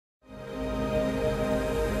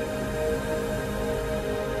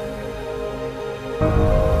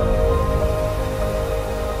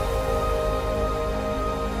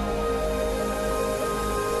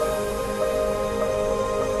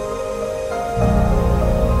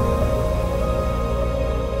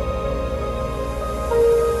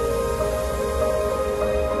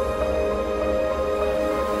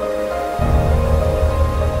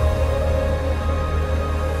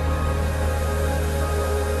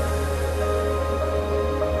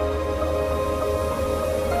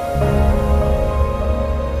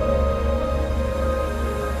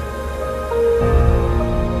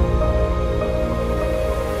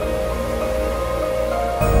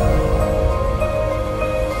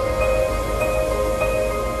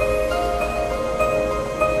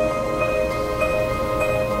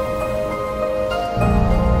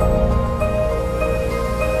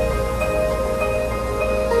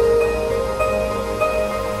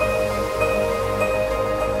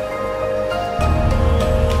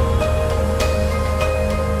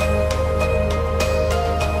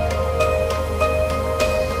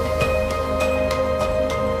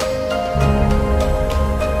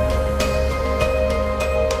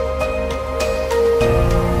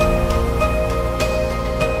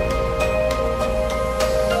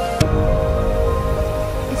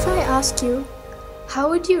ask you, how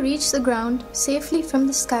would you reach the ground safely from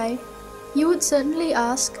the sky? You would certainly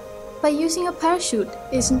ask, by using a parachute,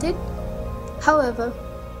 isn't it? However,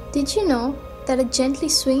 did you know that a gently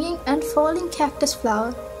swinging and falling cactus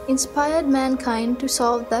flower inspired mankind to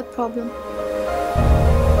solve that problem?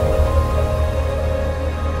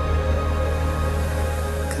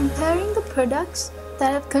 Comparing the products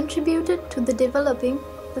that have contributed to the developing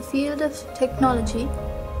the field of technology,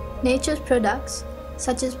 nature's products,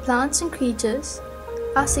 such as plants and creatures,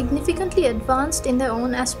 are significantly advanced in their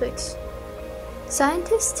own aspects.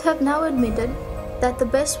 Scientists have now admitted that the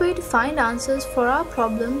best way to find answers for our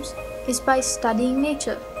problems is by studying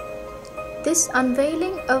nature. This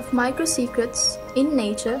unveiling of micro-secrets in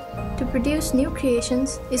nature to produce new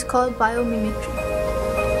creations is called biomimicry.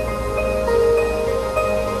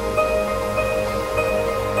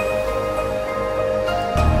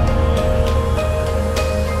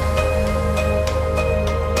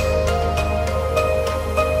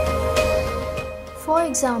 For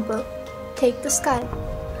example, take the sky.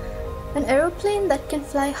 An aeroplane that can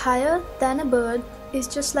fly higher than a bird is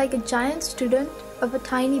just like a giant student of a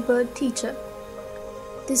tiny bird teacher.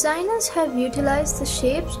 Designers have utilized the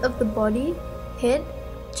shapes of the body, head,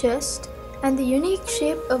 chest, and the unique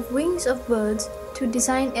shape of wings of birds to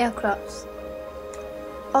design aircrafts.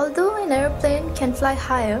 Although an aeroplane can fly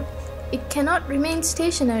higher, it cannot remain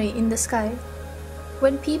stationary in the sky.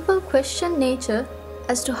 When people questioned nature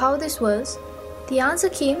as to how this was, the answer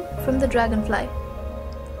came from the dragonfly.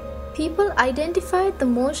 People identified the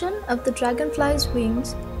motion of the dragonfly's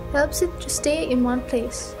wings helps it to stay in one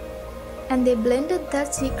place, and they blended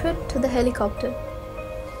that secret to the helicopter.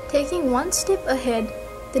 Taking one step ahead,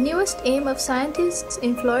 the newest aim of scientists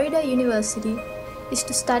in Florida University is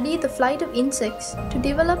to study the flight of insects to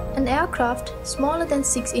develop an aircraft smaller than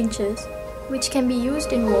 6 inches, which can be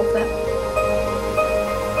used in warfare.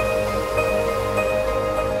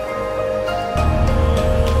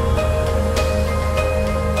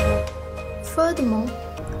 Furthermore,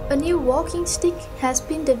 a new walking stick has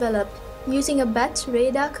been developed using a bat's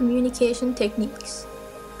radar communication techniques.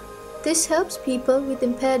 This helps people with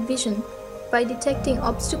impaired vision by detecting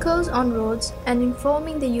obstacles on roads and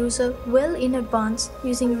informing the user well in advance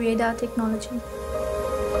using radar technology.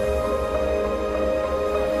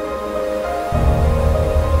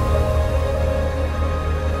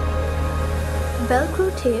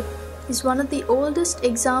 Velcro tape is one of the oldest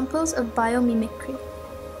examples of biomimicry.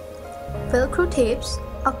 Velcro tapes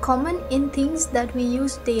are common in things that we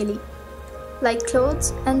use daily, like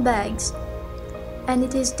clothes and bags, and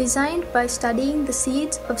it is designed by studying the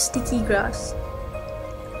seeds of sticky grass.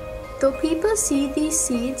 Though people see these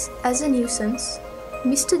seeds as a nuisance,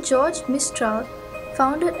 Mr. George Mistral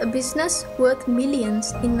founded a business worth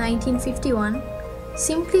millions in 1951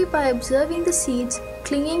 simply by observing the seeds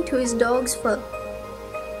clinging to his dog's fur.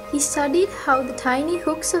 He studied how the tiny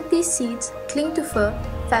hooks of these seeds cling to fur,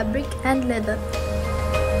 fabric, and leather.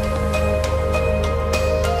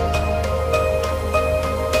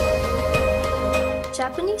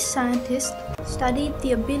 Japanese scientists studied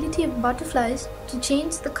the ability of butterflies to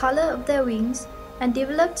change the color of their wings and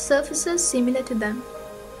developed surfaces similar to them.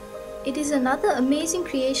 It is another amazing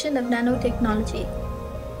creation of nanotechnology.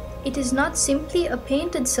 It is not simply a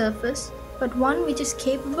painted surface, but one which is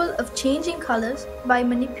capable of changing colors by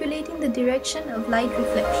manipulating the direction of light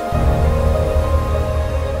reflection.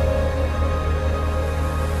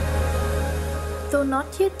 Though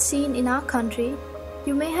not yet seen in our country,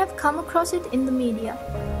 you may have come across it in the media.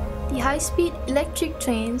 The high-speed electric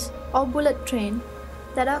trains or bullet train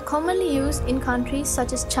that are commonly used in countries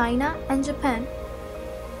such as China and Japan.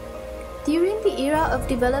 During the era of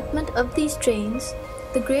development of these trains,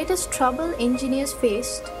 the greatest trouble engineers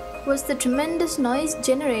faced was the tremendous noise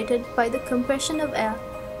generated by the compression of air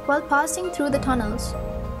while passing through the tunnels.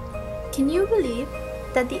 Can you believe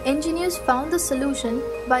that the engineers found the solution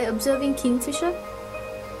by observing kingfisher?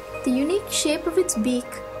 The unique shape of its beak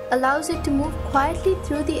allows it to move quietly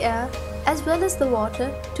through the air as well as the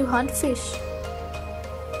water to hunt fish.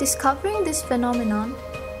 Discovering this phenomenon,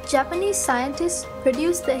 Japanese scientists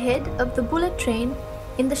produced the head of the bullet train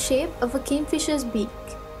in the shape of a kingfisher's beak.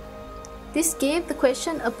 This gave the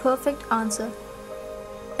question a perfect answer.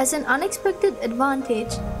 As an unexpected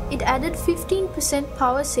advantage, it added 15%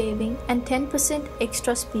 power saving and 10%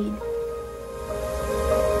 extra speed.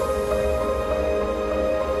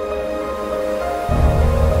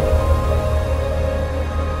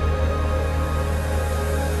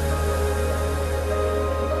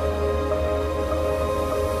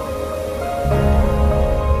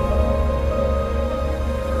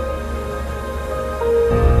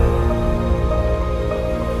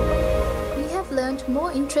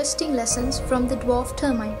 More interesting lessons from the dwarf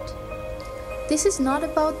termite. This is not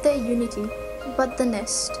about their unity, but the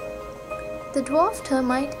nest. The dwarf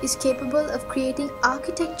termite is capable of creating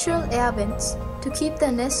architectural air vents to keep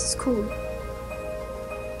their nests cool.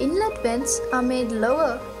 Inlet vents are made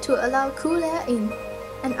lower to allow cool air in,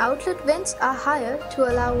 and outlet vents are higher to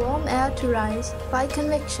allow warm air to rise by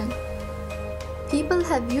convection. People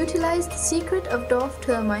have utilized the secret of dwarf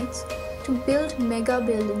termites to build mega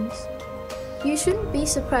buildings. You shouldn't be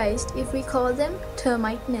surprised if we call them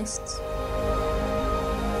termite nests.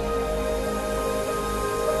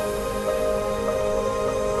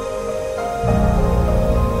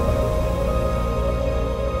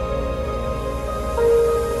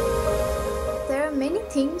 There are many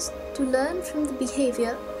things to learn from the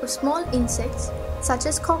behavior of small insects such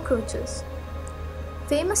as cockroaches.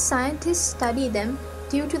 Famous scientists study them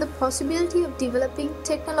due to the possibility of developing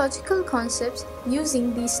technological concepts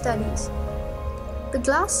using these studies. The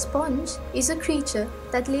glass sponge is a creature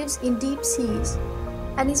that lives in deep seas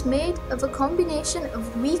and is made of a combination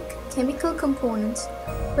of weak chemical components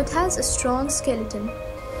but has a strong skeleton.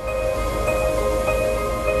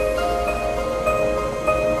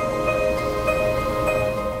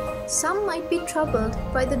 Some might be troubled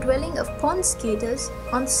by the dwelling of pond skaters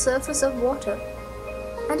on the surface of water,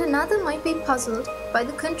 and another might be puzzled by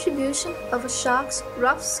the contribution of a shark's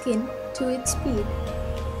rough skin to its speed.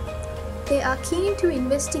 They are keen to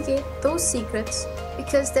investigate those secrets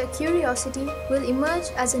because their curiosity will emerge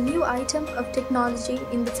as a new item of technology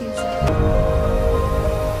in the future.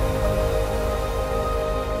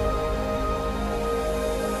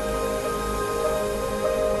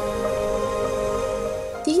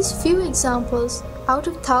 These few examples out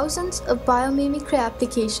of thousands of biomimicry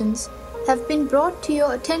applications have been brought to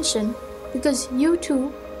your attention because you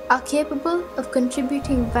too are capable of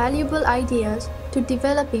contributing valuable ideas to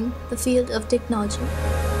developing the field of technology.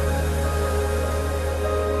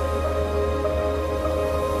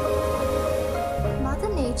 Mother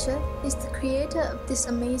Nature is the creator of this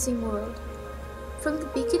amazing world. From the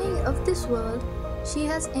beginning of this world, she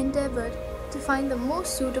has endeavored to find the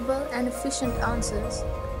most suitable and efficient answers,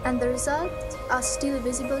 and the results are still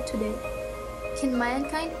visible today. Can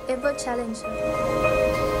mankind ever challenge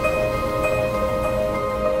her?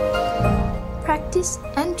 Practice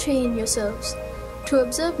and train yourselves to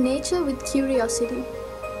observe nature with curiosity.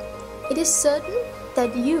 It is certain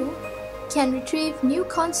that you can retrieve new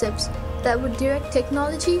concepts that would direct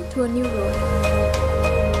technology to a new road.